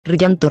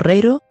Ryann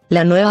Torrero,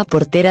 la nueva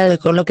portera de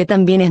Colo que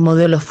también es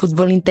modelo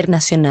Fútbol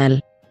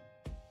Internacional.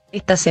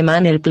 Esta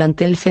semana el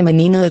plantel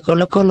femenino de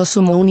Colo Colo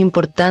sumó un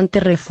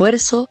importante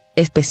refuerzo,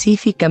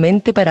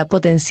 específicamente para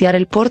potenciar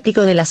el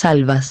pórtico de las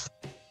albas.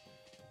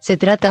 Se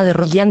trata de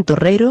Ryann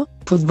Torrero,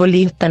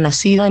 futbolista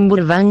nacida en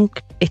Burbank,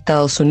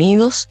 Estados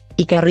Unidos,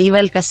 y que arriba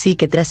el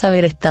Cacique tras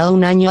haber estado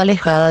un año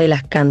alejada de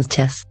las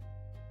canchas.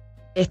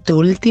 Esto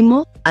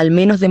último, al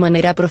menos de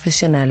manera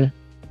profesional.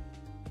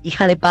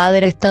 Hija de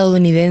padre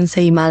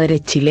estadounidense y madre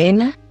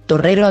chilena,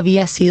 Torrero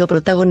había sido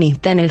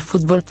protagonista en el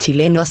fútbol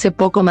chileno hace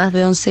poco más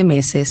de 11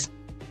 meses,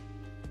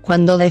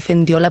 cuando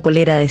defendió la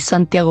polera de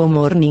Santiago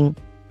Morning.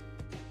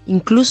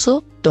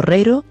 Incluso,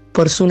 Torrero,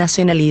 por su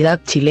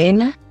nacionalidad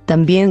chilena,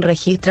 también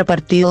registra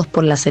partidos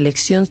por la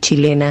selección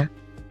chilena.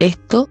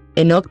 Esto,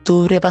 en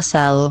octubre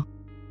pasado.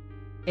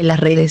 En las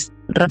redes,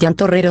 Ryann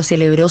Torrero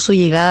celebró su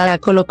llegada a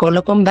Colo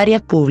Colo con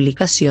varias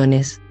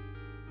publicaciones,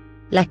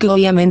 las que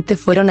obviamente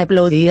fueron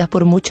aplaudidas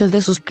por muchos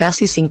de sus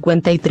casi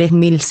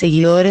 53.000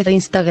 seguidores de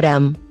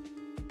Instagram.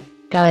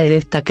 Cabe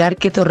destacar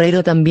que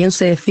Torrero también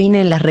se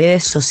define en las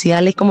redes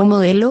sociales como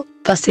modelo,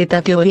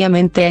 faceta que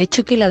obviamente ha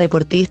hecho que la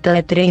deportista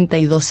de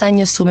 32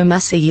 años sume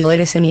más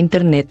seguidores en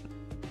internet.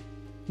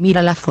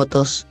 Mira las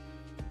fotos.